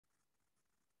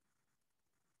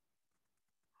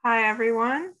Hi,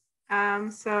 everyone.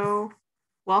 So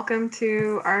welcome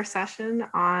to our session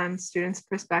on students'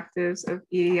 perspectives of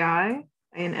EDI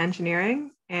in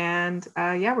engineering. And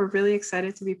yeah, we're really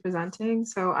excited to be presenting.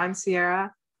 So I'm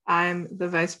Sierra. I'm the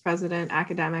Vice President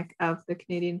Academic of the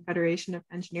Canadian Federation of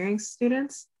Engineering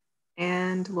Students.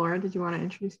 And Laura, did you want to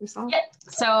introduce yourself? Yep.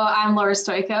 So I'm Laura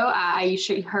Stoico. I use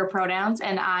she, her pronouns,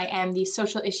 and I am the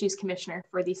Social Issues Commissioner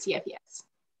for the CFES.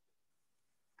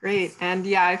 Great. And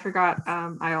yeah, I forgot,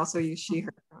 I also use she,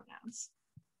 her pronouns.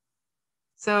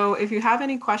 So if you have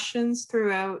any questions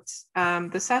throughout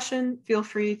the session, feel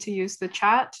free to use the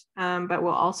chat, but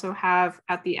we'll also have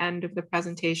at the end of the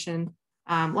presentation,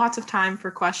 lots of time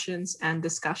for questions and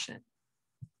discussion.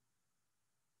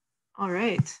 All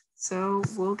right, so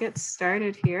we'll get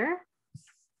started here.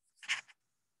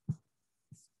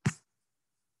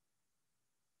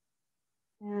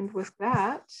 And with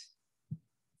that,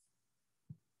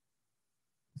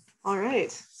 all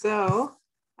right, so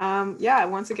yeah,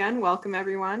 once again, welcome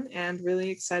everyone and really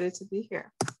excited to be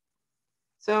here.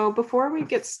 So before we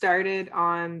get started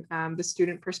on the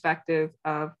student perspective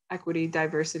of equity,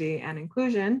 diversity, and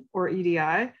inclusion, or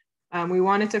EDI, we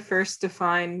wanted to first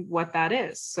define what that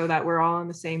is so that we're all on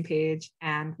the same page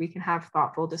and we can have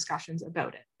thoughtful discussions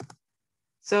about it.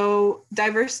 So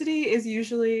diversity is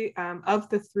usually, of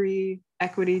the three,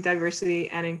 equity, diversity,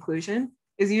 and inclusion,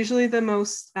 is usually the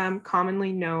most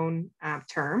commonly known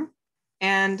term.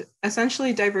 And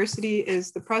essentially diversity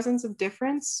is the presence of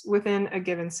difference within a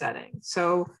given setting.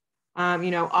 So,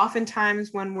 oftentimes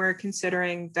when we're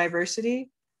considering diversity,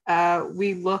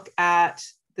 we look at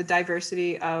the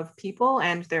diversity of people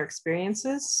and their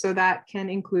experiences. So that can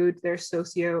include their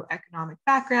socioeconomic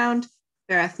background,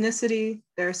 their ethnicity,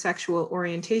 their sexual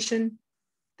orientation,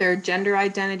 their gender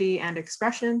identity and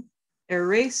expression, their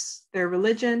race, their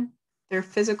religion, their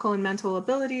physical and mental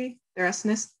ability, their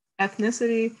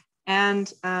ethnicity,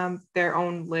 and their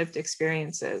own lived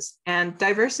experiences. And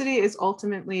diversity is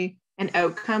ultimately an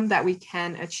outcome that we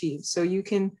can achieve. So you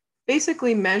can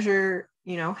basically measure,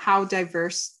 how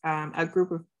diverse a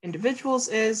group of individuals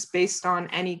is based on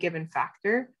any given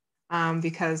factor.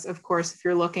 Because of course, if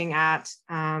you're looking at,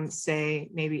 say,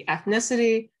 maybe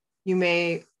ethnicity, you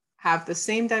may have the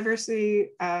same diversity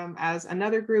as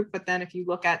another group, but then if you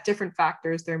look at different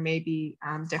factors, there may be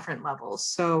different levels.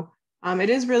 So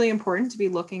it is really important to be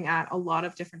looking at a lot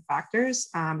of different factors,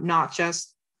 not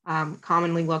just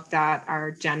commonly looked at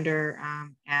our gender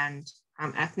and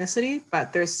ethnicity,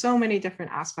 but there's so many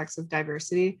different aspects of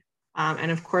diversity.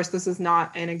 And of course, this is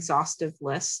not an exhaustive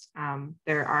list.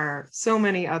 There are so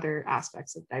many other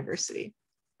aspects of diversity,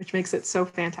 which makes it so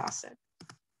fantastic.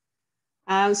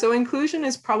 So inclusion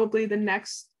is probably the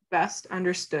next best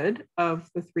understood of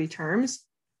the three terms.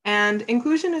 And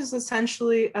inclusion is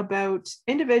essentially about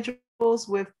individuals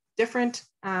with different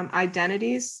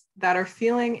identities that are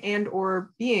feeling and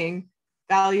or being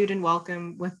valued and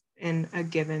welcome within a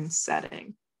given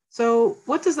setting. So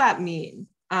what does that mean?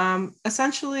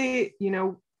 Essentially,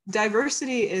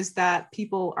 diversity is that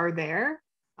people are there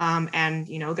and,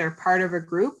 they're part of a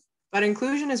group, but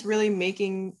inclusion is really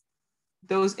making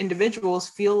those individuals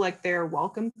feel like they're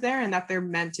welcomed there and that they're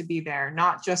meant to be there,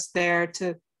 not just there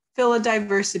to fill a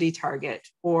diversity target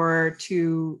or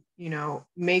to,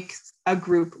 make a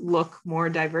group look more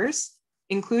diverse.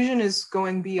 Inclusion is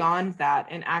going beyond that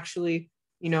and actually,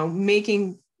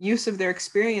 making use of their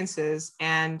experiences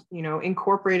and,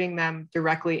 incorporating them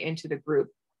directly into the group.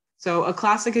 So a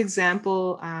classic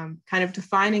example, kind of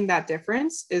defining that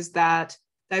difference, is that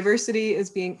diversity is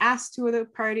being asked to a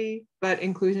party, but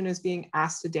inclusion is being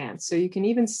asked to dance. So you can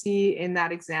even see in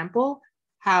that example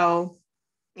how,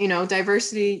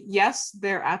 diversity, yes,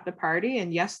 they're at the party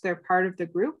and yes, they're part of the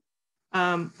group,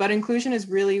 but inclusion is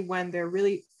really when they're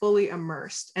really fully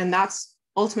immersed. And that's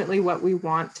ultimately what we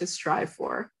want to strive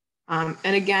for.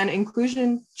 And again,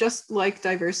 inclusion, just like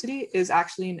diversity, is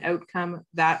actually an outcome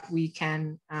that we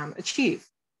can achieve.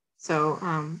 So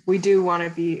we do want to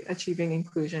be achieving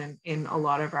inclusion in a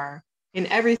lot of in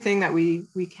everything that we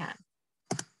can.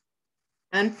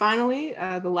 And finally,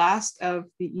 the last of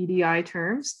the EDI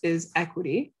terms is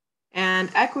equity. And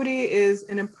equity is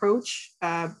an approach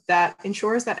that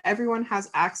ensures that everyone has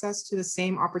access to the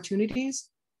same opportunities,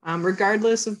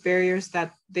 regardless of barriers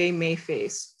that they may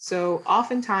face. So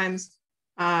oftentimes,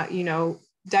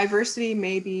 diversity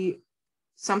may be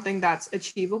something that's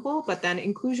achievable, but then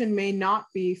inclusion may not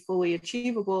be fully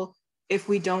achievable if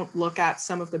we don't look at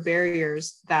some of the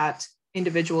barriers that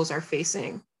individuals are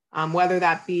facing, whether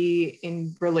that be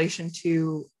in relation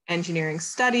to engineering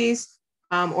studies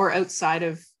or outside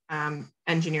of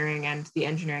engineering and the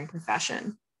engineering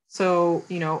profession. So,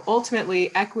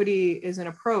 ultimately, equity is an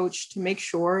approach to make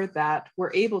sure that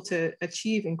we're able to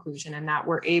achieve inclusion and that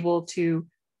we're able to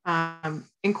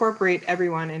incorporate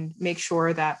everyone and make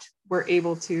sure that we're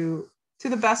able to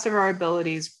the best of our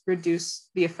abilities, reduce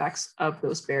the effects of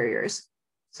those barriers.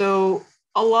 So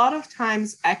a lot of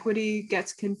times equity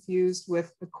gets confused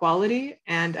with equality,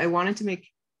 and I wanted to make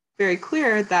very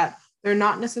clear that they're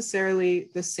not necessarily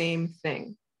the same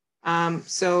thing.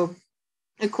 So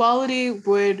equality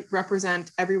would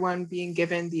represent everyone being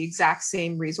given the exact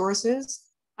same resources,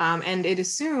 and it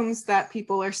assumes that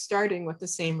people are starting with the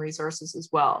same resources as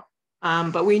well.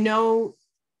 But we know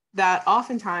that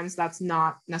oftentimes that's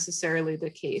not necessarily the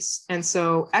case. And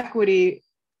so equity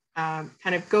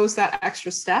kind of goes that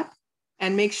extra step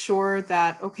and makes sure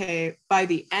that, okay, by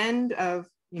the end of,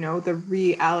 the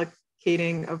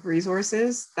reallocating of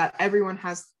resources, that everyone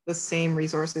has the same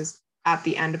resources at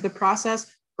the end of the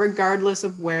process, regardless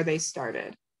of where they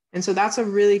started. And so that's a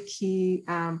really key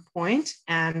point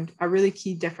and a really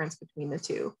key difference between the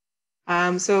two.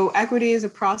 So equity is a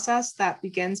process that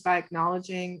begins by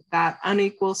acknowledging that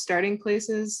unequal starting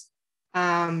places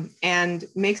and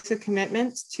makes a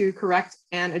commitment to correct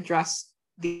and address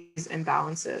these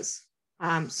imbalances.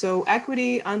 So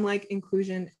equity, unlike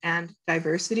inclusion and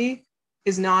diversity,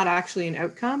 is not actually an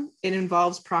outcome. It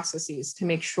involves processes to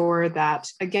make sure that,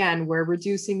 again, we're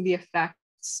reducing the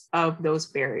effects of those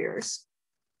barriers.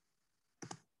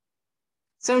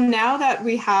 So now that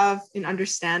we have an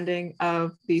understanding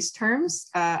of these terms,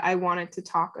 I wanted to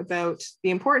talk about the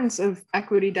importance of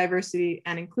equity, diversity,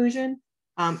 and inclusion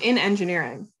in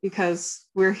engineering, because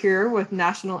we're here with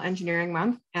National Engineering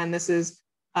Month, and this is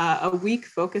a week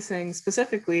focusing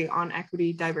specifically on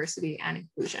equity, diversity, and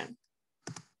inclusion.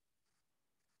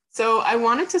 So I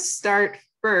wanted to start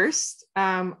first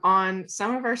on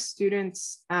some of our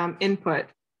students' input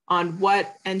on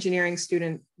what engineering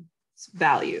students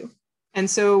value. And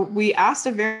so we asked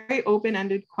a very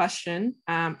open-ended question.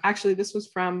 Actually, this was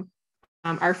from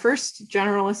our first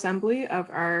General Assembly of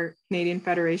our Canadian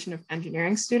Federation of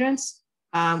Engineering Students,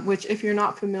 which, if you're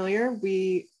not familiar,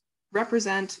 we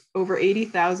represent over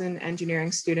 80,000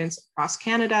 engineering students across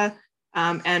Canada.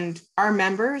 And our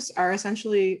members are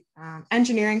essentially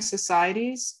engineering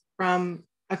societies from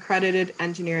accredited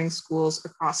engineering schools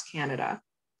across Canada.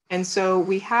 And so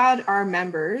we had our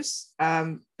members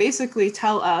basically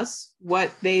tell us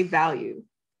what they value.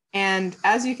 And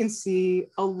as you can see,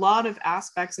 a lot of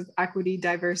aspects of equity,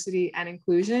 diversity, and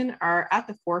inclusion are at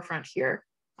the forefront here.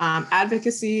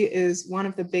 Advocacy is one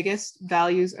of the biggest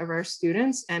values of our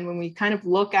students. And when we kind of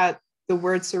look at the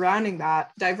words surrounding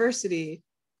that, diversity,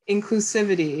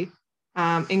 inclusivity,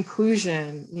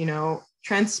 inclusion,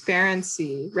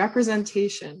 transparency,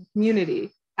 representation,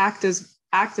 community,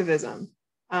 activism.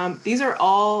 These are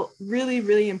all really,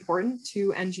 really important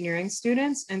to engineering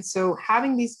students. And so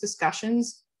having these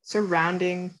discussions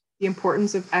surrounding the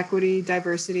importance of equity,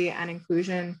 diversity, and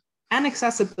inclusion and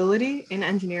accessibility in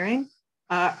engineering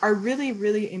are really,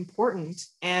 really important.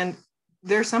 And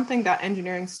they're something that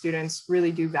engineering students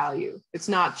really do value. It's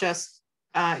not just,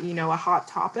 a hot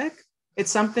topic.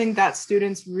 It's something that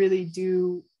students really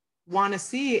do want to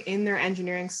see in their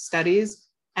engineering studies,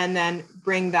 and then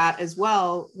bring that as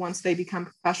well once they become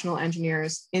professional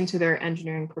engineers into their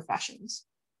engineering professions.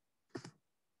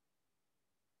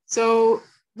 So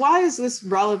why is this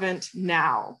relevant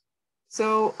now?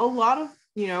 So a lot of,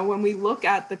 when we look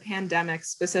at the pandemic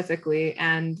specifically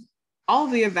and all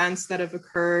of the events that have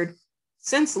occurred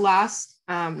since last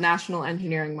National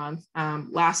Engineering Month,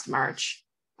 last March,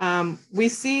 we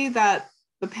see that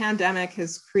the pandemic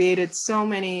has created so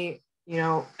many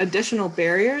additional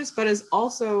barriers, but has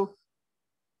also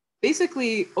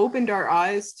basically opened our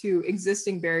eyes to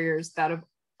existing barriers that have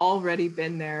already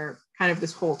been there kind of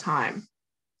this whole time.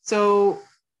 So,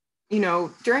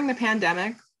 during the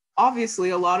pandemic,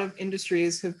 obviously a lot of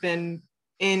industries have been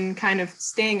in kind of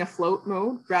staying afloat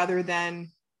mode rather than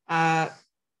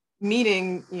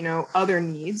meeting, other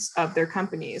needs of their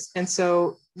companies. And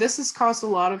so this has caused a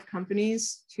lot of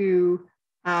companies to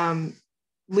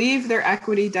leave their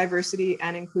equity, diversity,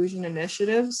 and inclusion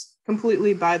initiatives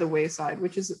completely by the wayside,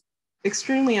 which is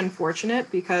extremely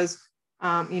unfortunate because,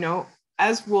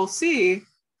 as we'll see,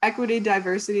 equity,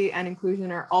 diversity, and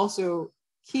inclusion are also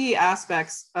key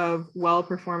aspects of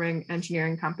well-performing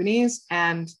engineering companies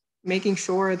and making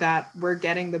sure that we're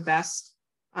getting the best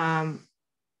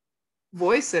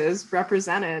voices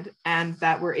represented and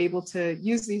that we're able to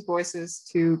use these voices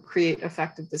to create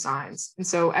effective designs. And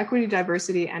so equity,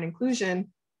 diversity, and inclusion,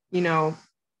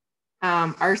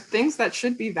 are things that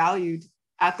should be valued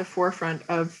at the forefront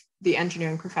of the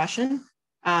engineering profession.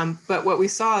 But what we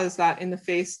saw is that in the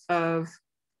face of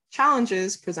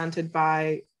challenges presented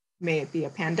by, may it be a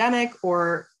pandemic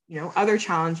or other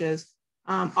challenges,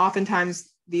 oftentimes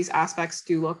these aspects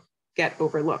do get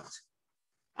overlooked.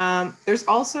 There's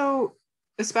also,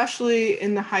 especially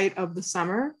in the height of the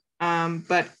summer,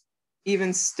 but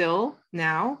even still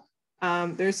now,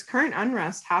 there's current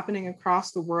unrest happening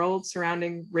across the world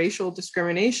surrounding racial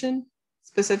discrimination,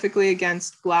 specifically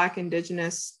against Black,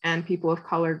 Indigenous, and people of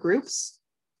color groups.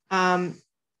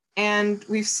 And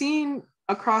we've seen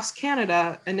across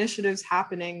Canada initiatives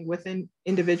happening within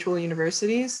individual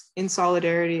universities in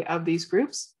solidarity of these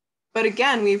groups. But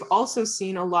again, we've also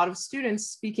seen a lot of students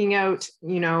speaking out,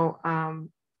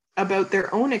 about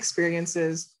their own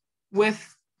experiences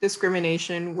with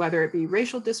discrimination, whether it be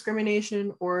racial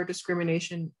discrimination or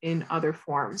discrimination in other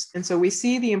forms. And so we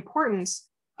see the importance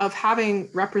of having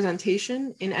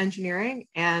representation in engineering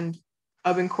and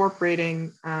of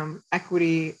incorporating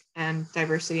equity and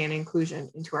diversity and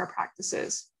inclusion into our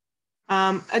practices.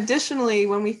 Additionally,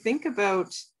 when we think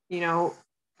about,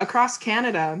 across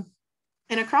Canada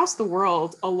and across the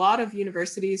world, a lot of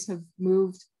universities have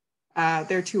moved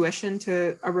their tuition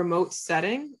to a remote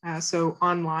setting, so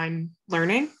online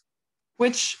learning,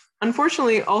 which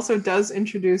unfortunately also does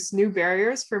introduce new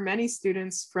barriers for many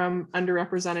students from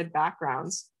underrepresented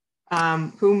backgrounds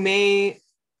who may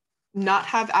not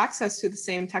have access to the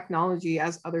same technology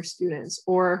as other students,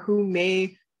 or who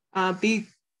may be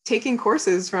taking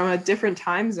courses from a different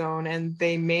time zone, and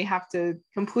they may have to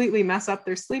completely mess up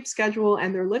their sleep schedule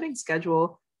and their living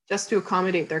schedule just to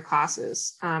accommodate their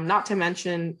classes, not to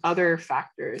mention other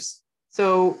factors.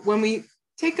 So when we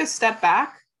take a step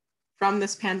back from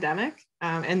this pandemic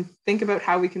and think about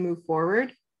how we can move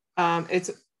forward,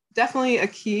 it's definitely a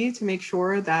key to make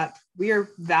sure that we are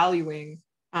valuing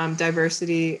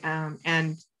diversity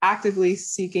and actively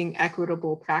seeking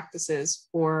equitable practices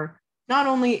for not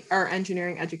only our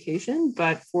engineering education,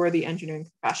 but for the engineering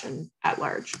profession at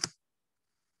large.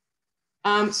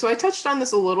 So I touched on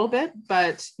this a little bit,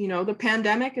 but the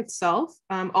pandemic itself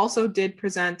also did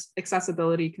present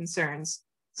accessibility concerns.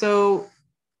 So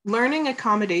learning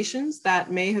accommodations that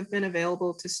may have been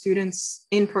available to students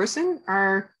in person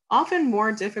are often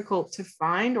more difficult to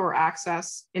find or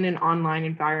access in an online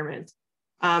environment.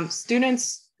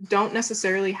 Students don't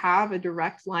necessarily have a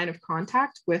direct line of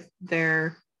contact with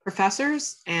their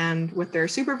professors and with their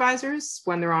supervisors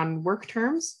when they're on work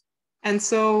terms. And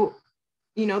so,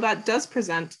 that does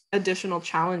present additional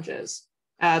challenges.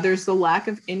 There's the lack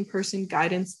of in-person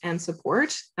guidance and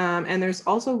support, and there's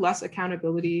also less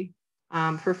accountability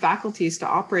for faculties to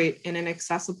operate in an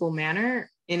accessible manner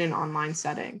in an online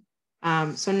setting.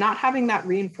 So not having that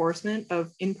reinforcement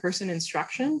of in-person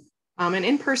instruction and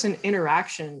in-person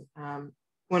interaction,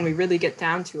 when we really get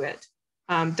down to it,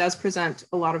 does present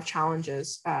a lot of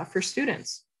challenges for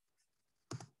students.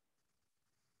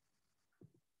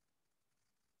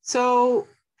 So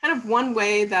kind of one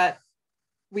way that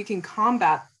we can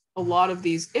combat a lot of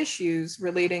these issues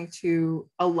relating to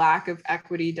a lack of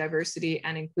equity, diversity,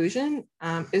 and inclusion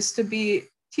is to be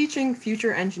teaching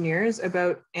future engineers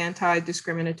about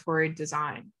anti-discriminatory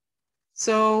design.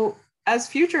 So as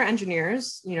future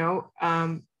engineers,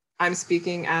 I'm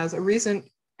speaking as a recent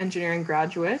engineering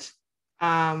graduate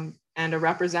and a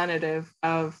representative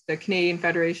of the Canadian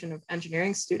Federation of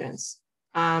Engineering Students.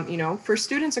 For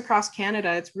students across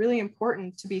Canada, it's really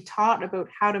important to be taught about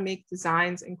how to make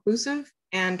designs inclusive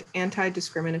and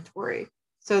anti-discriminatory,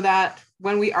 so that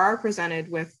when we are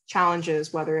presented with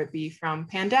challenges, whether it be from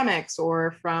pandemics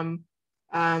or from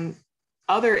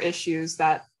other issues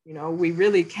that we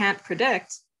really can't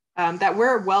predict, that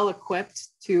we're well equipped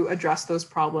to address those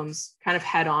problems kind of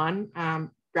head on,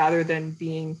 rather than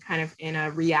being kind of in a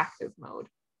reactive mode.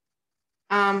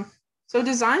 So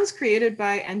designs created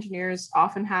by engineers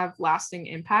often have lasting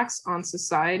impacts on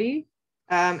society,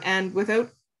 and without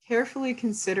carefully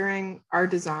considering our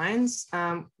designs,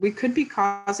 we could be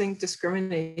causing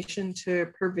discrimination to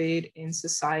pervade in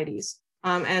societies,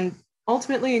 and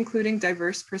ultimately including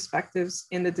diverse perspectives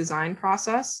in the design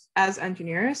process as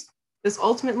engineers. This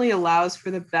ultimately allows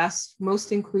for the best,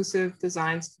 most inclusive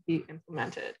designs to be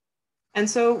implemented. And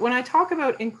so when I talk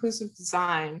about inclusive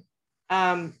design,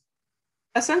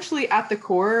 essentially at the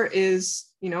core is,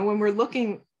 when we're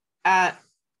looking at,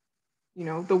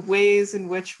 the ways in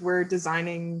which we're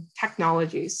designing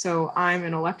technologies. So I'm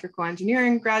an electrical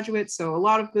engineering graduate, so a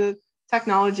lot of the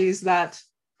technologies that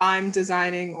I'm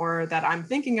designing or that I'm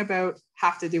thinking about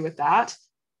have to do with that.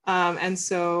 And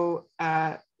so,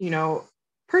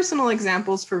 personal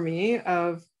examples for me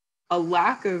of a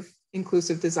lack of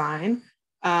inclusive design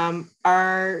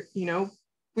are,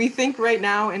 we think right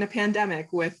now in a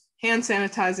pandemic with hand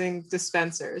sanitizing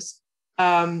dispensers.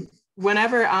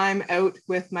 whenever I'm out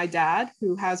with my dad,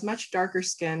 who has much darker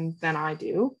skin than I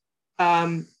do,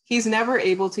 he's never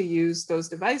able to use those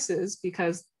devices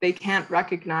because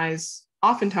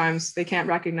oftentimes they can't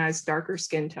recognize darker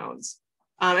skin tones.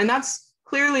 And that's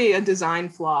clearly a design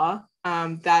flaw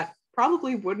that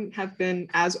probably wouldn't have been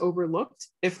as overlooked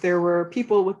if there were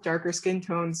people with darker skin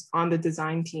tones on the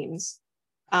design teams.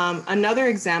 Another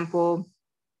example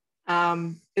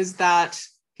is that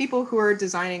people who are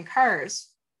designing cars,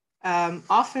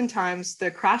 oftentimes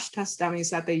the crash test dummies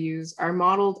that they use are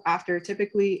modeled after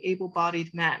typically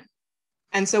able-bodied men.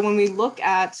 And so when we look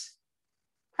at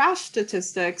crash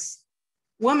statistics,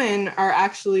 women are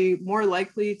actually more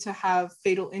likely to have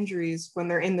fatal injuries when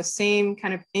they're in the same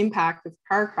kind of impact of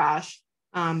car crash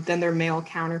than their male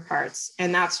counterparts.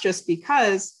 And that's just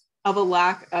because of a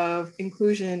lack of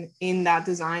inclusion in that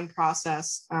design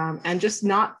process and just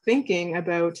not thinking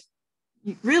about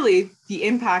really the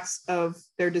impacts of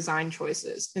their design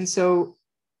choices. And so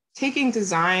taking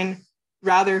design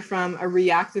rather from a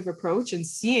reactive approach and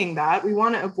seeing that, we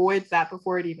want to avoid that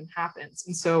before it even happens.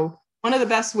 And so one of the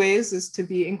best ways is to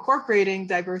be incorporating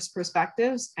diverse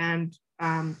perspectives and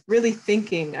really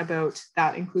thinking about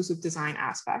that inclusive design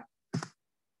aspect.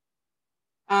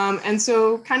 And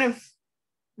so kind of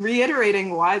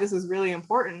reiterating why this is really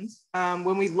important,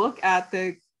 when we look at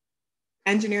the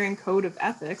Engineering Code of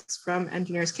Ethics from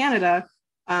Engineers Canada,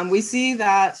 we see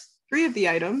that 3 of the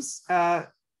items, 5,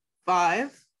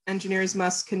 engineers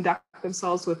must conduct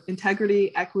themselves with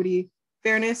integrity, equity,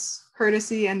 fairness,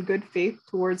 courtesy, and good faith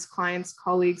towards clients,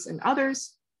 colleagues, and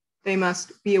others. They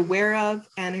must be aware of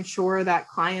and ensure that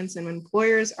clients and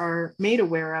employers are made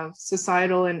aware of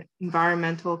societal and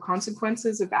environmental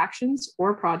consequences of actions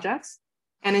or projects,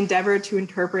 and endeavor to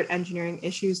interpret engineering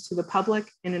issues to the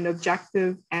public in an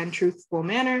objective and truthful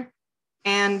manner.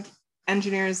 And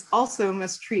engineers also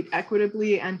must treat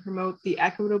equitably and promote the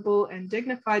equitable and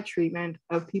dignified treatment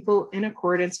of people in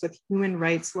accordance with human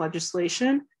rights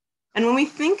legislation. And when we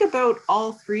think about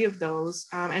all 3 of those,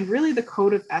 and really the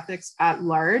code of ethics at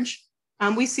large,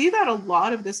 we see that a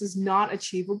lot of this is not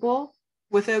achievable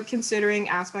without considering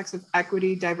aspects of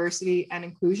equity, diversity, and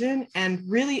inclusion, and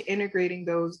really integrating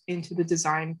those into the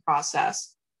design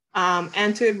process.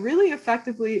 And to really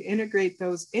effectively integrate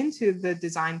those into the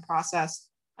design process,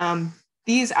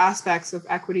 these aspects of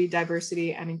equity,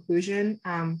 diversity, and inclusion,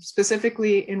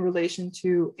 specifically in relation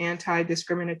to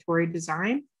anti-discriminatory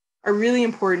design, are really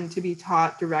important to be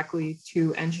taught directly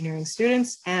to engineering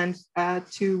students and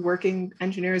to working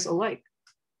engineers alike.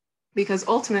 Because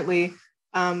ultimately,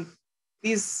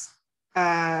 these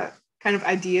kind of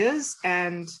ideas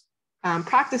and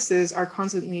practices are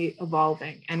constantly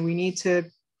evolving, and we need to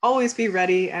always be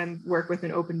ready and work with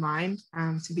an open mind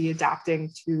to be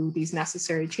adapting to these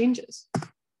necessary changes.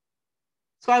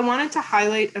 So I wanted to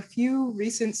highlight a few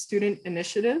recent student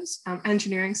initiatives,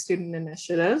 engineering student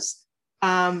initiatives,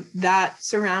 that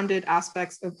surrounded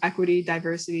aspects of equity,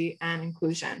 diversity, and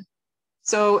inclusion.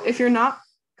 So if you're not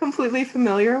completely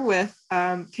familiar with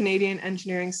Canadian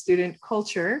engineering student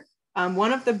culture,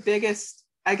 one of the biggest,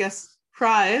 I guess,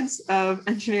 prides of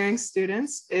engineering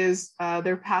students is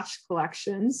their patch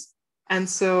collections. And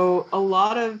so a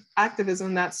lot of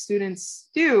activism that students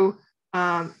do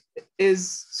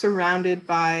is surrounded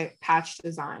by patch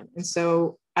design. And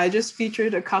so I just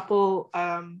featured a couple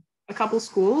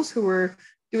schools who were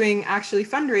doing actually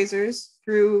fundraisers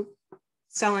through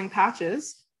selling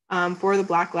patches for the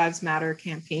Black Lives Matter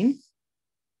campaign.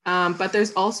 But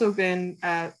there's also been,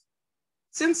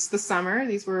 since the summer,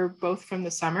 these were both from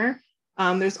the summer,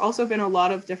 there's also been a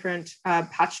lot of different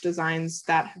patch designs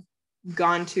that have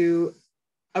gone to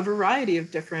a variety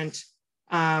of different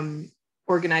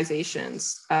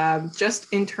organizations.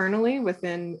 Just internally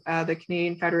within the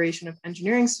Canadian Federation of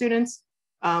Engineering Students,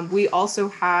 we also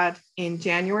had in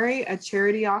January a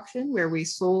charity auction where we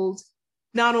sold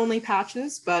not only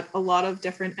patches, but a lot of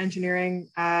different engineering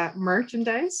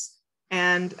merchandise.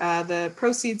 And the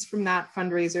proceeds from that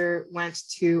fundraiser went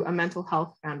to a mental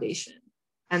health foundation.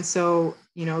 And so,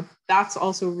 you know, that's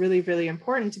also really, really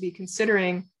important to be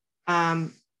considering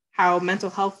how mental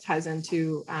health ties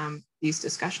into these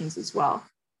discussions as well.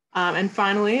 And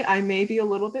finally, I may be a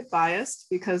little bit biased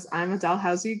because I'm a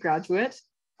Dalhousie graduate,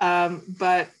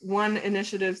 but one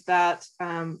initiative that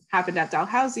happened at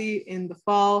Dalhousie in the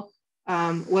fall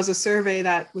was a survey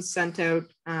that was sent out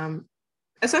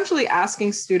essentially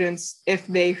asking students if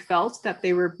they felt that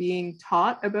they were being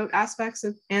taught about aspects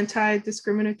of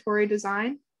anti-discriminatory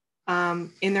design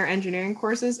in their engineering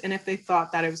courses, and if they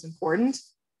thought that it was important.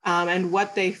 And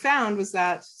what they found was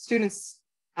that students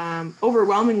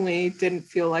overwhelmingly didn't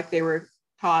feel like they were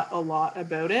taught a lot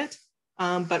about it,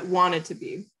 but wanted to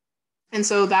be. And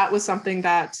so that was something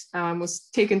that was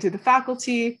taken to the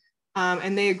faculty,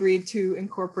 and they agreed to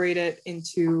incorporate it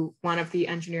into one of the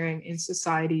engineering in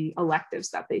society electives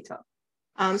that they took.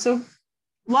 So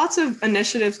lots of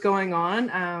initiatives going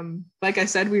on. Like I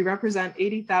said, we represent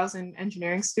 80,000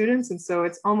 engineering students, and so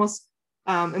it's almost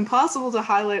impossible to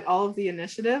highlight all of the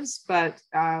initiatives, but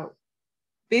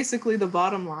basically the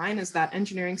bottom line is that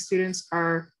engineering students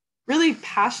are really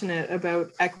passionate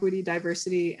about equity,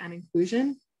 diversity, and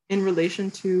inclusion in relation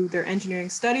to their engineering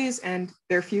studies and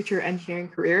their future engineering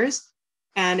careers.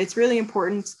 And it's really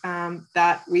important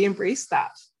that we embrace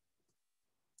that.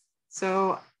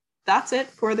 So that's it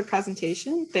for the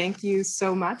presentation. Thank you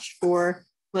so much for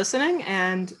listening.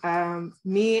 And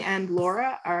me and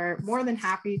Laura are more than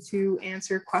happy to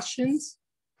answer questions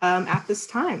at this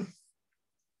time.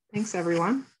 Thanks,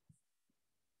 everyone.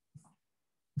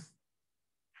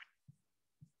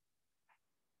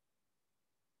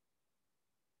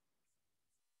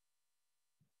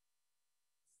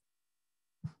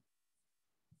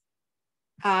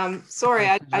 Sorry,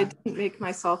 I didn't make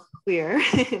myself clear.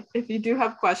 If you do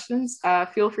have questions,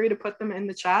 feel free to put them in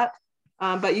the chat,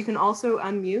 but you can also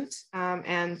unmute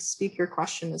and speak your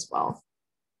question as well.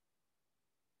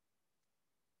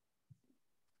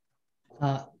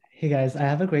 Hey guys, I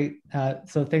have a great,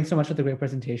 so thanks so much for the great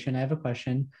presentation. I have a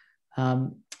question.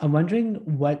 I'm wondering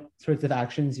what sorts of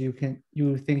actions you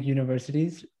think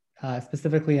universities,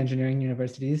 specifically engineering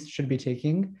universities, should be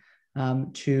taking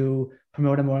to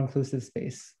promote a more inclusive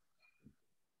space.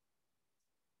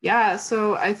 Yeah,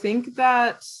 so I think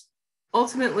that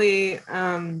ultimately,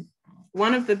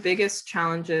 one of the biggest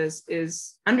challenges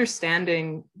is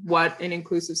understanding what an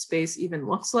inclusive space even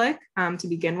looks like to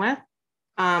begin with.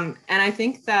 And I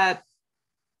think that,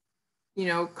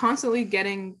 constantly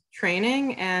getting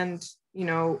training and,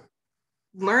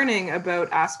 learning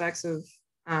about aspects of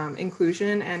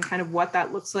inclusion and kind of what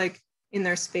that looks like in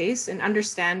their space, and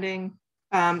understanding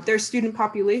their student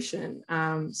population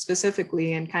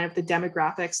specifically, and kind of the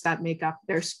demographics that make up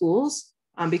their schools,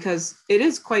 because it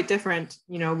is quite different,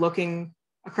 looking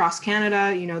across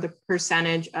Canada, the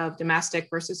percentage of domestic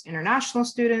versus international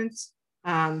students,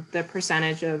 the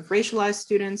percentage of racialized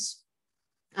students,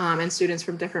 and students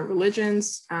from different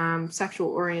religions,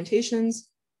 sexual orientations,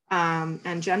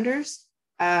 and genders.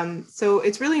 So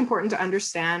it's really important to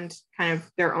understand kind of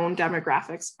their own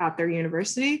demographics at their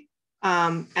university,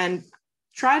 and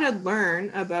try to learn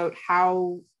about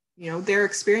how, their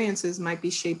experiences might be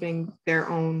shaping their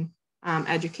own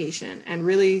education, and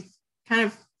really kind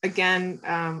of, again,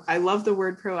 I love the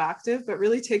word proactive, but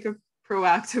really take a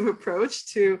proactive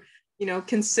approach to,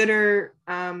 consider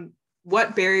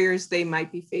what barriers they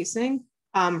might be facing,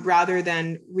 rather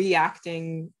than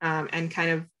reacting and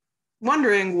kind of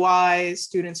wondering why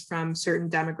students from certain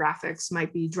demographics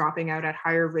might be dropping out at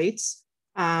higher rates.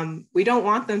 We don't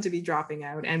want them to be dropping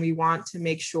out, and we want to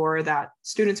make sure that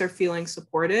students are feeling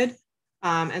supported.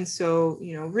 And so,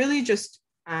 really just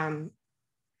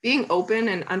being open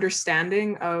and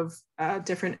understanding of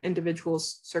different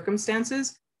individuals'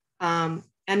 circumstances, and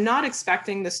not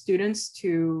expecting the students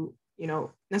to,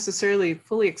 necessarily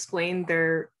fully explain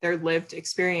their lived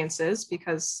experiences,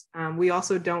 because we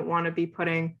also don't want to be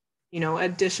putting,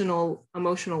 additional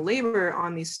emotional labor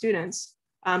on these students.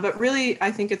 But really,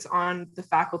 I think it's on the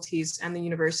faculties and the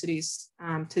universities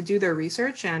to do their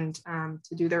research and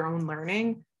to do their own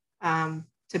learning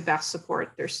to best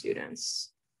support their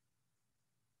students.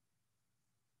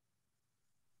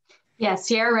 Yeah,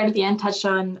 Sierra right at the end touched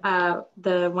on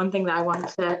the one thing that I wanted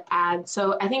to add.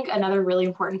 So I think another really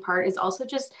important part is also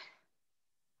just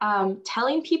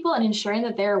telling people and ensuring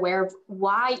that they're aware of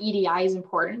why EDI is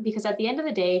important, because at the end of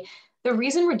the day, the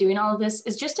reason we're doing all of this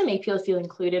is just to make people feel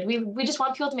included. We just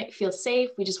want people to feel safe.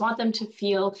 We just want them to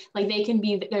feel like they can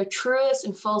be their truest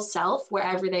and full self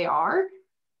wherever they are.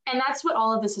 And that's what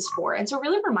all of this is for. And so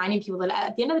really reminding people that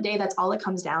at the end of the day, that's all it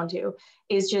comes down to,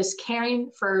 is just caring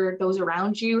for those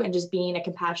around you and just being a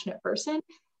compassionate person.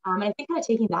 And I think kind of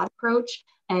taking that approach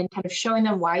and kind of showing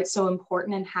them why it's so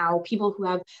important, and how people who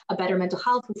have a better mental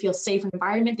health, who feel safe in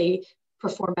environment, they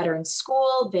perform better in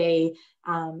school, they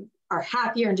are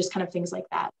happier, and just kind of things like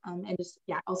that. And just,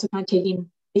 yeah, also kind of taking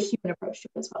a human approach to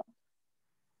it as well.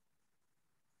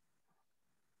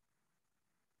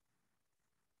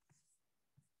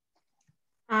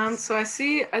 So I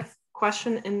see a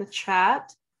question in the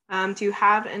chat. Do you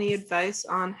have any advice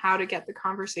on how to get the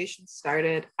conversation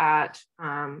started at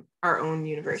our own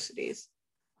universities?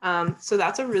 So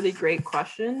that's a really great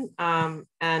question.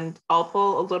 And I'll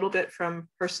pull a little bit from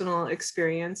personal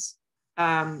experience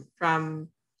from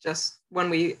just when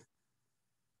we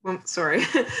sorry,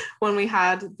 when we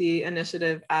had the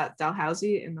initiative at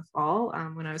Dalhousie in the fall,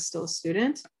 when I was still a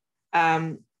student,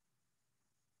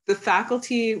 the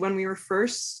faculty, when we were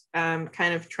first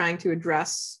kind of trying to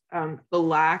address the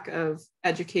lack of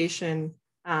education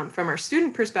from our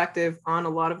student perspective on a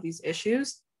lot of these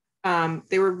issues,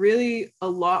 they were really a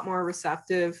lot more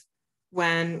receptive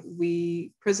when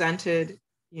we presented,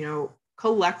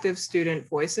 collective student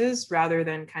voices rather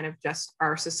than kind of just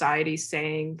our society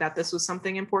saying that this was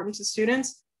something important to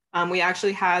students. We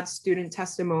actually had student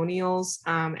testimonials,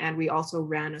 and we also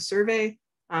ran a survey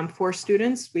for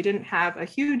students. We didn't have a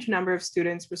huge number of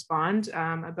students respond,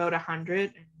 about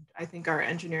 100. And I think our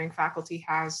engineering faculty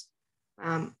has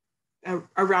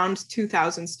around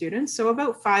 2,000 students. So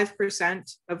about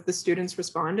 5% of the students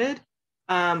responded.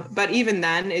 But even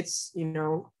then, it's,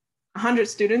 100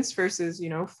 students versus,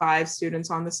 5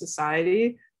 students on the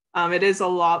society. It is a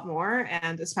lot more.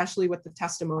 And especially with the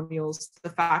testimonials, the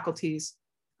faculties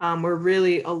were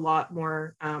really a lot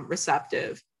more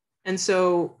receptive. And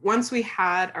so once we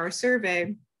had our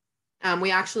survey, we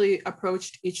actually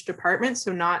approached each department.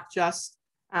 So not just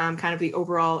kind of the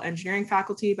overall engineering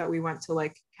faculty, but we went to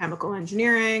like chemical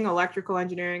engineering, electrical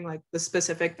engineering, like the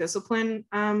specific discipline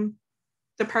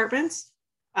departments.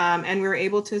 And we were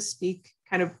able to speak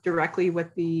kind of directly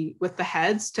with the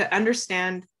heads to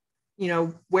understand,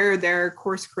 where their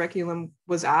course curriculum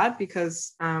was at,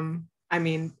 because I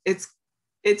mean, it's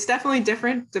definitely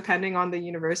different depending on the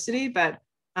university, but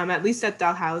at least at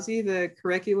Dalhousie, the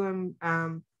curriculum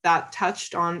that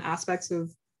touched on aspects of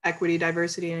equity,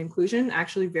 diversity, and inclusion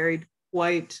actually varied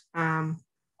quite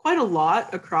a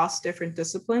lot across different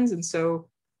disciplines. And so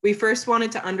we first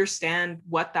wanted to understand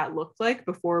what that looked like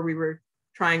before we were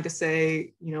trying to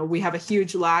say, we have a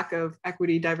huge lack of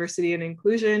equity, diversity, and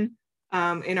inclusion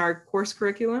in our course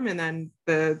curriculum. And then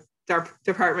the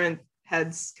department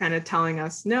heads kind of telling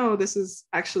us, no, this is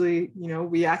actually,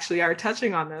 we actually are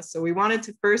touching on this. So we wanted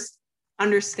to first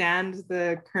understand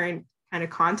the current kind of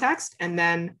context. And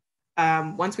then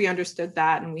once we understood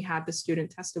that and we had the student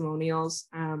testimonials,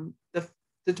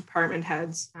 the department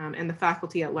heads and the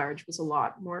faculty at large was a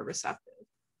lot more receptive.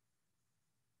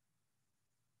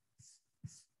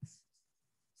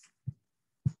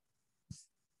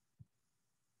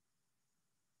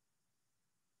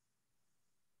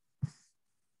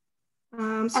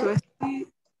 So I see,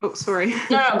 oh, sorry.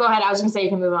 No, go ahead. I was going to say you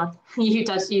can move on. You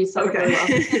said it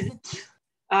really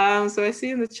well. So I see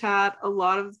in the chat, a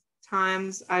lot of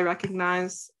times I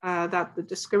recognize that the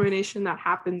discrimination that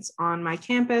happens on my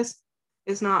campus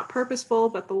is not purposeful,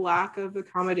 but the lack of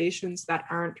accommodations that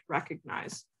aren't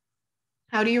recognized.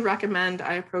 How do you recommend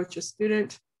I approach a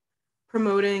student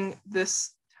promoting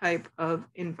this type of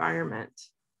environment?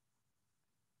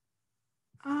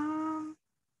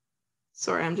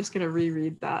 Sorry, I'm just going to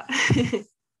reread that.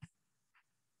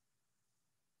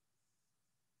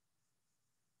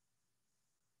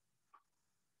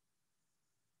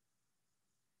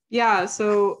 Yeah,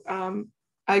 so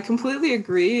I completely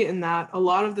agree in that a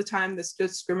lot of the time this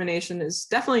discrimination is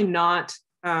definitely not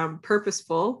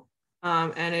purposeful,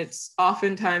 and it's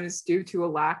oftentimes due to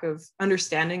a lack of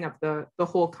understanding of the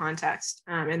whole context.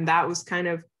 And that was kind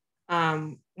of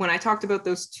when I talked about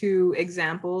those two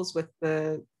examples with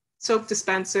the soap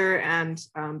dispenser and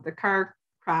the car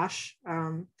crash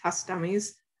test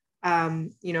dummies,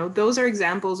 those are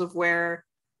examples of where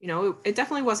it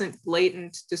definitely wasn't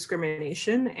blatant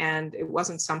discrimination, and it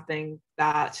wasn't something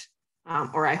that,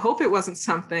 or I hope it wasn't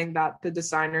something that the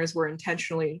designers were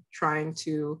intentionally trying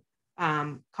to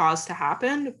cause to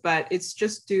happen, but it's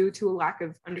just due to a lack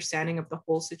of understanding of the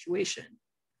whole situation.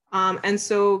 And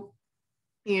so,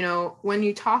 when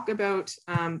you talk about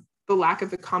the lack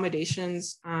of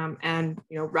accommodations and,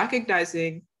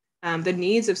 recognizing the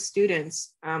needs of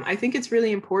students, I think it's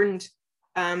really important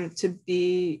to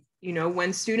be,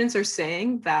 when students are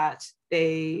saying that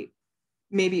they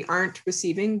maybe aren't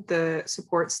receiving the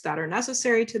supports that are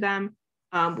necessary to them,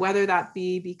 whether that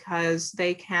be because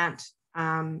they can't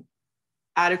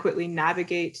adequately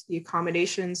navigate the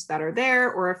accommodations that are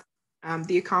there, or if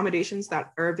the accommodations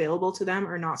that are available to them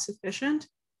are not sufficient.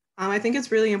 I think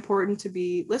it's really important to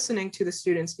be listening to the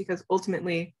students, because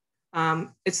ultimately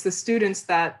it's the students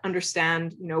that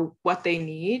understand, what they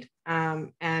need.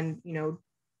 And,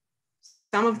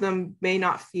 some of them may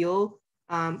not feel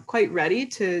quite ready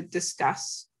to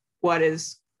discuss what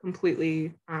is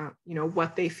completely,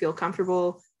 what they feel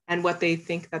comfortable and what they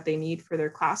think that they need for their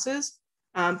classes.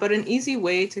 But an easy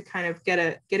way to kind of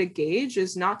get a gauge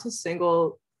is not to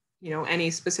single,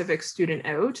 any specific student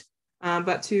out,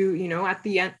 but to,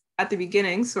 at the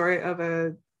beginning, of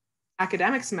a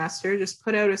academic semester, just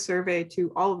put out a survey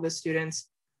to all of the students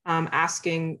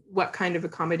asking what kind of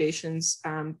accommodations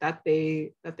that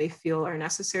they feel are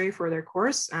necessary for their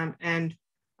course, and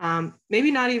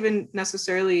maybe not even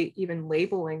necessarily even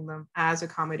labeling them as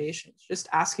accommodations, just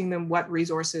asking them what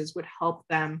resources would help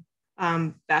them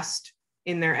best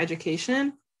in their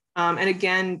education. And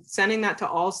again, sending that to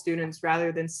all students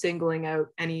rather than singling out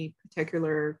any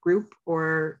particular group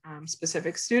or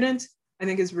specific student, I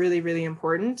think is really, really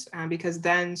important, because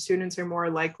then students are more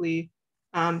likely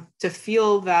to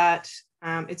feel that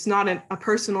it's not a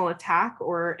personal attack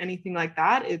or anything like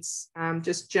that. It's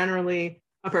just generally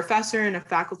a professor and a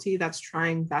faculty that's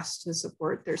trying best to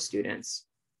support their students.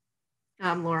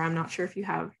 Laura, I'm not sure if you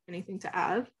have anything to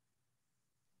add.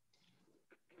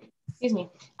 Excuse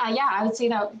me. Yeah, I would say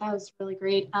that was really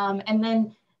great. And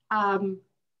then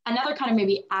another kind of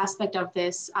maybe aspect of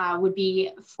this would be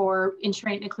for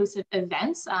ensuring inclusive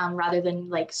events rather than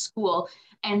like school.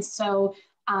 And so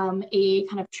a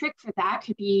kind of trick for that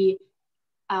could be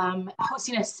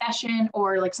hosting a session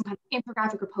or like some kind of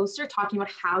infographic or poster talking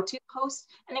about how to host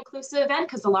an inclusive event,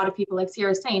 because a lot of people, like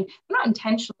Sierra is saying, they're not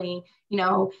intentionally,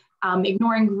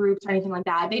 ignoring groups or anything like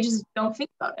that. They just don't think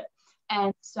about it.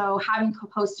 And so having a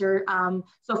poster,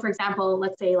 so for example,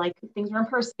 let's say like things are in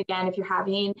person again, if you're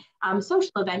having a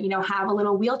social event, have a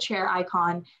little wheelchair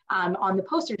icon on the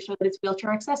poster to show that it's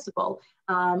wheelchair accessible,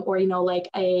 or, like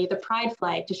the pride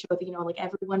flag to show that, like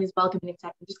everyone is welcome and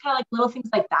accepted, just kind of like little things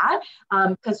like that.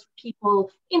 Because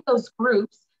people in those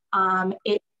groups,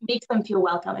 it makes them feel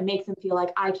welcome. It makes them feel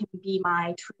like I can be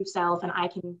my true self and I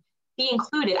can be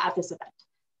included at this event.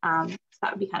 So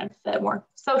that would be kind of the more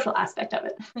social aspect of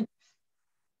it.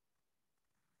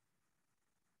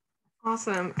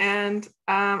 Awesome. And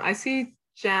I see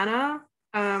Jana,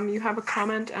 you have a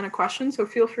comment and a question, so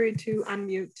feel free to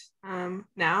unmute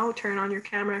now, turn on your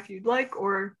camera if you'd like,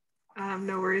 or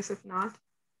no worries if not.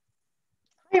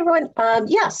 Hi, everyone.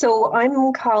 Yeah, so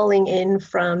I'm calling in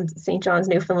from St. John's,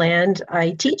 Newfoundland.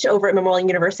 I teach over at Memorial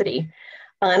University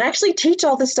and I actually teach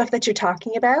all the stuff that you're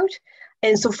talking about.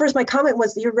 And so first, my comment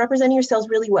was you're representing yourselves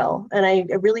really well. And I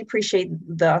really appreciate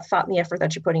the thought and the effort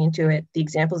that you're putting into it, the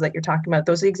examples that you're talking about.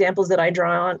 Those are the examples that I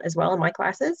draw on as well in my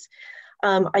classes.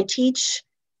 I teach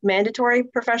mandatory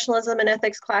professionalism and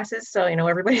ethics classes. So,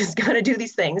 everybody's got to do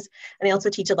these things. And I also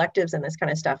teach electives and this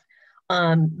kind of stuff.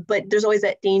 But there's always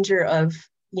that danger of,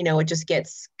 it just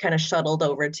gets kind of shuttled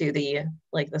over to the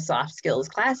soft skills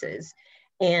classes.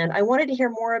 And I wanted to hear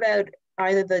more about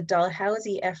either the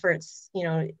Dalhousie efforts,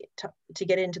 to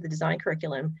get into the design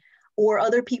curriculum, or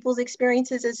other people's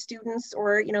experiences as students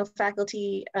or,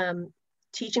 faculty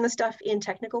teaching the stuff in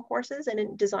technical courses and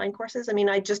in design courses. I mean,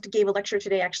 I just gave a lecture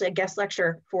today, actually a guest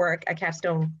lecture for a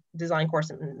capstone design course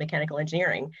in mechanical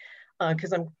engineering,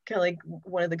 because I'm kind of like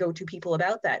one of the go-to people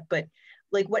about that. But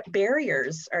like, what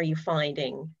barriers are you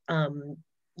finding,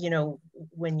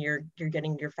 when you're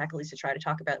getting your faculties to try to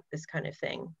talk about this kind of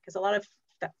thing? Because a lot of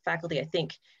faculty, I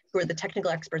think, who are the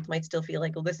technical experts might still feel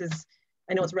like, well,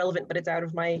 I know it's relevant, but it's out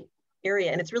of my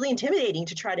area. And it's really intimidating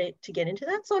to try to get into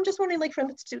that. So I'm just wondering, like, from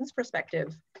the student's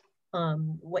perspective,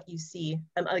 what you see.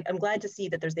 I'm glad to see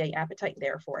that there's the appetite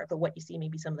there for it, but what you see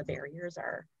maybe some of the barriers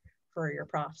are for your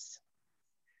profs.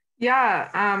 Yeah,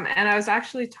 and I was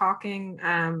actually talking,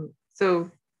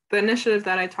 so the initiative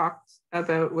that I talked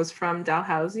about was from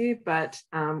Dalhousie, but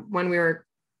when we were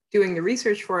doing the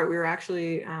research for it, we were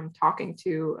actually talking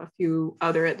to a few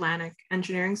other Atlantic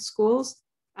engineering schools.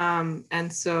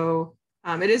 And so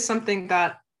it is something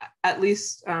that, at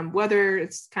least whether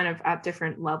it's kind of at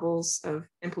different levels of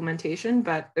implementation,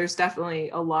 but there's definitely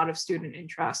a lot of student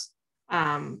interest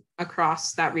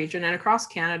across that region and across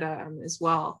Canada as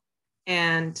well.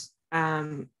 And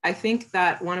I think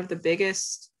that one of the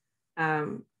biggest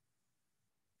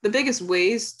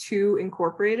ways to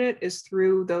incorporate it is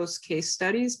through those case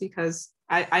studies, because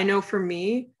I know for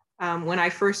me, when I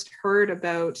first heard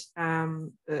about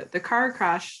the car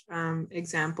crash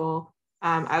example,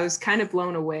 I was kind of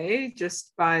blown away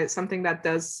just by something that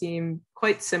does seem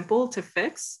quite simple to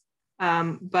fix.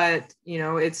 But,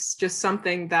 it's just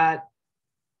something that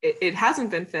it hasn't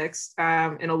been fixed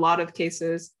in a lot of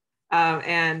cases.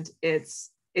 And it's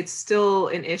still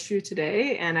an issue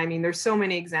today. And I mean, there's so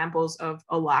many examples of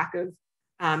a lack of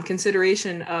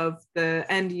consideration of the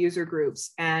end user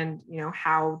groups and,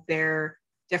 how their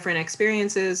different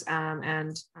experiences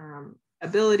and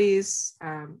abilities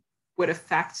would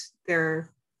affect their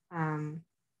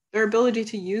ability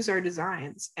to use our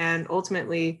designs. And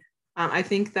ultimately, I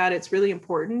think that it's really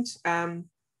important to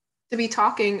be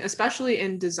talking, especially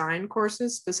in design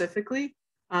courses specifically.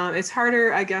 It's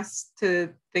harder, I guess,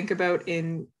 to think about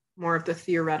in more of the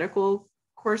theoretical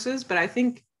courses, but I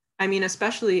think I mean,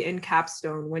 especially in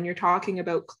capstone, when you're talking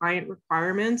about client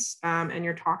requirements and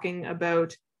you're talking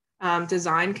about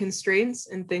design constraints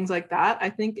and things like that, I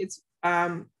think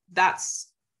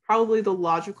that's probably the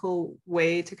logical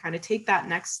way to kind of take that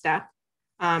next step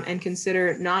and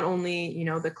consider not only, you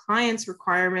know, the client's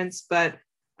requirements, but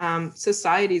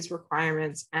society's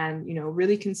requirements, and, you know,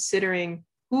 really considering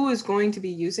who is going to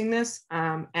be using this,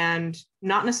 and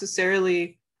not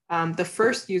necessarily the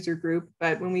first user group,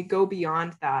 but when we go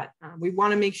beyond that, we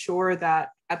want to make sure that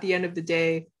at the end of the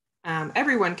day,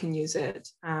 everyone can use it.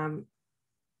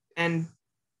 And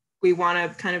we want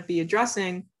to kind of be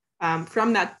addressing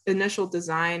from that initial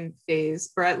design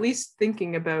phase, or at least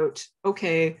thinking about,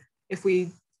 okay, if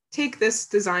we take this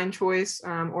design choice,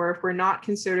 or if we're not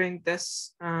considering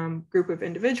this group of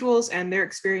individuals and their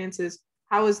experiences,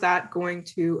 how is that going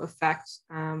to affect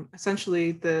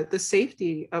essentially the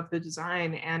safety of the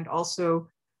design, and also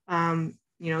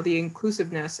you know, the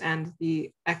inclusiveness and the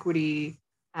equity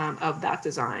of that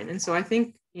design. And so I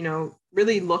think, you know,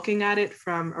 really looking at it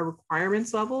from a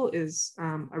requirements level is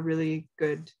a really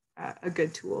good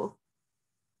tool.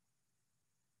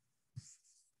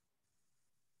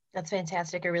 That's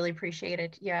fantastic. I really appreciate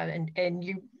it. Yeah, and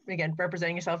you, again,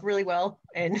 representing yourself really well,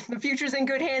 and the future's in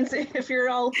good hands if you're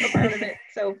all a part of it.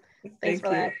 So thanks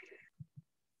for that.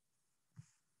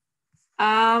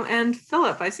 And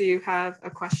Philip, I see you have a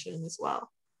question as well.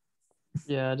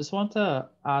 Yeah, I just want to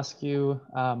ask you,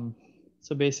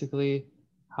 so basically,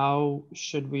 how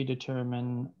should we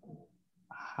determine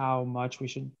how much we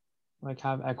should like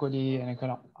have equity and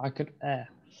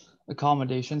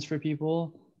accommodations for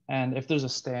people, and if there's a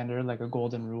standard, like a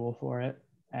golden rule for it,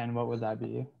 and what would that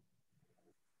be?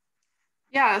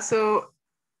 Yeah, so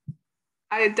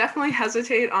I definitely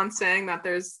hesitate on saying that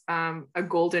there's a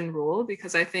golden rule,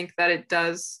 because I think that it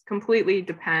does completely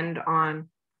depend on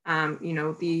you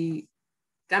know, the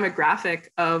demographic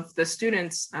of the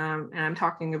students, and I'm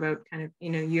talking about kind of,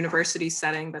 you know, university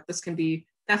setting, but this can be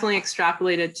definitely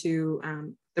extrapolated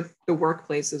to the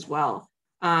workplace as well.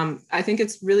 I think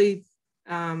it's really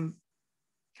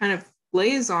kind of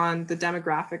plays on the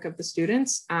demographic of the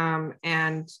students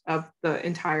and of the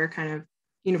entire kind of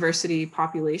university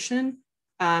population,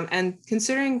 and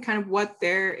considering kind of what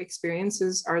their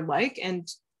experiences are like. And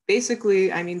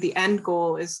basically, I mean, the end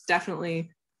goal is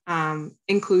definitely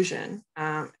inclusion,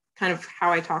 kind of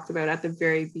how I talked about at the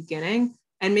very beginning,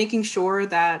 and making sure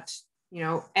that, you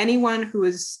know, anyone who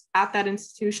is at that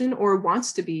institution or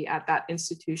wants to be at that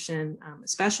institution,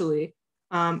 especially,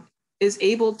 is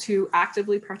able to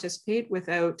actively participate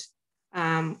without,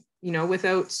 you know,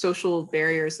 without social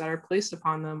barriers that are placed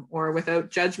upon them, or without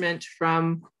judgment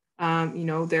from, you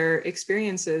know, their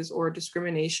experiences or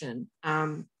discrimination.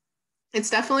 It's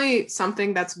definitely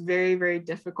something that's very, very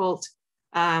difficult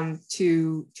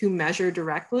to measure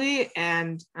directly,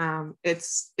 and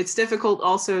it's difficult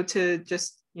also to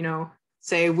just, you know,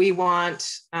 say we want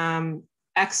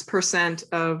X%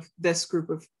 of this group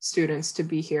of students to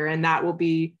be here, and that will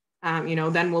be, you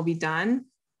know, then we'll be done.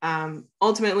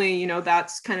 Ultimately, you know,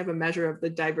 that's kind of a measure of the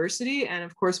diversity, and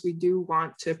of course we do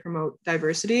want to promote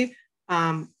diversity,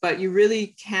 but you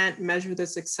really can't measure the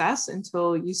success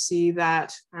until you see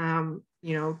that,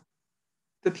 you know,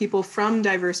 the people from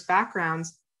diverse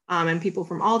backgrounds and people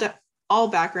from all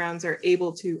backgrounds are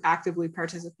able to actively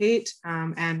participate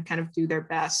and kind of do their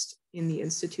best in the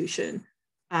institution.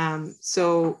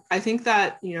 So I think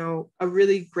that, you know, a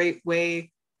really great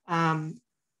way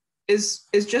is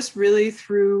just really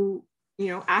through, you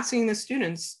know, asking the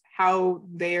students how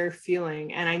they're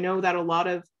feeling. And I know that a lot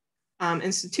of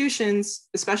institutions,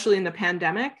 especially in the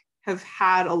pandemic, have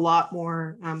had a lot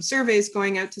more surveys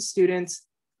going out to students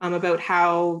about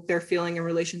how they're feeling in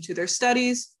relation to their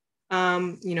studies.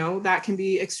 You know, that can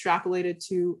be extrapolated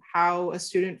to how a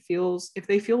student feels if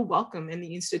they feel welcome in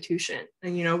the institution.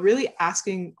 And, you know, really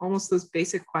asking almost those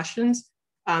basic questions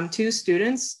to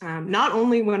students, not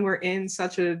only when we're in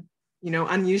such a, you know,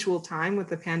 unusual time with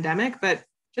the pandemic, but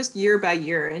just year by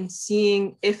year, and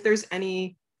seeing if there's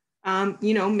any,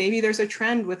 you know, maybe there's a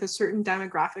trend with a certain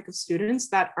demographic of students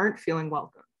that aren't feeling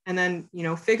welcome. And then, you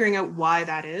know, figuring out why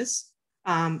that is.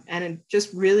 And it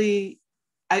just really,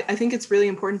 I think it's really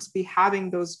important to be having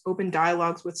those open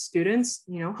dialogues with students,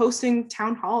 you know, hosting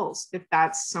town halls if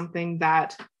that's something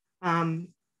that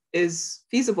is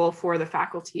feasible for the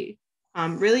faculty.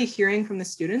 Really hearing from the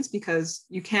students, because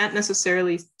you can't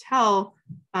necessarily tell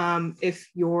if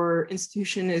your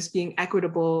institution is being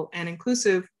equitable and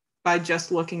inclusive by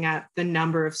just looking at the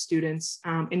number of students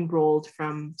enrolled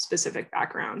from specific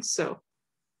backgrounds. So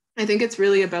I think it's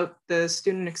really about the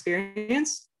student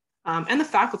experience and the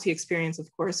faculty experience, of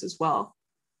course, as well.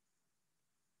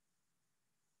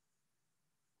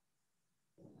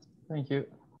 Thank you.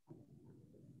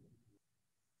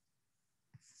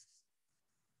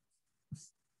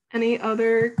 Any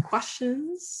other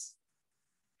questions?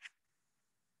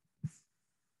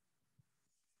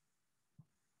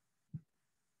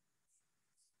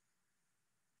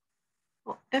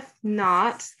 Well, if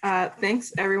not,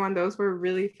 thanks everyone. Those were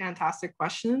really fantastic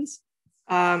questions.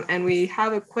 And we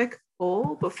have a quick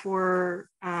poll before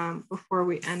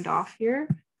we end off here.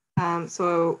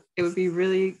 So it would be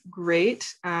really great.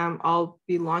 I'll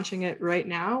be launching it right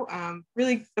now.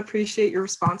 Really appreciate your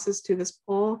responses to this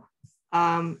poll,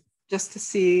 just to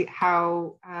see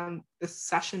how this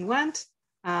session went.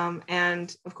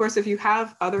 And of course, if you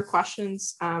have other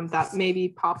questions that maybe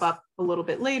pop up a little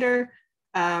bit later,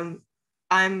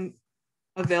 I'm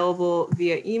available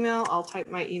via email. I'll type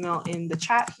my email in the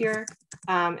chat here,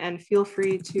 and feel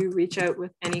free to reach out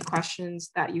with any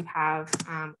questions that you have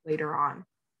later on.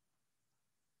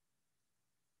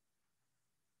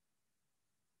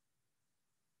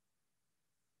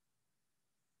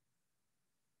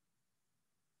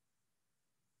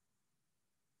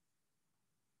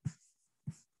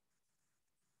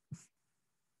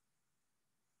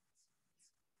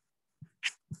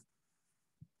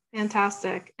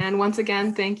 Fantastic. And once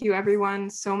again, thank you everyone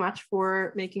so much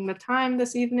for making the time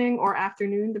this evening or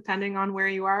afternoon, depending on where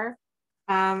you are.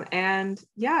 And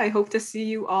yeah, I hope to see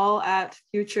you all at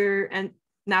future and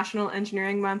National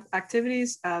Engineering Month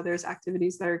activities. There's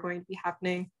activities that are going to be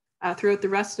happening throughout the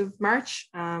rest of March,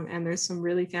 and there's some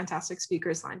really fantastic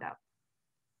speakers lined up.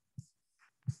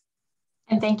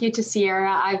 And thank you to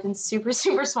Sierra. I've been super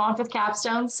swamped with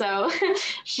capstone, so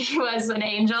she was an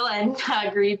angel and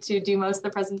agreed to do most of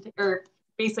the presentation, or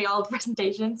basically all of the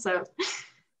presentation. So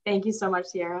thank you so much,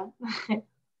 Sierra. And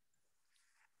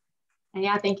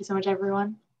yeah, thank you so much,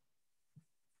 everyone.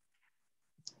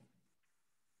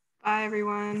 Bye,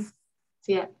 everyone.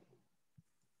 See ya.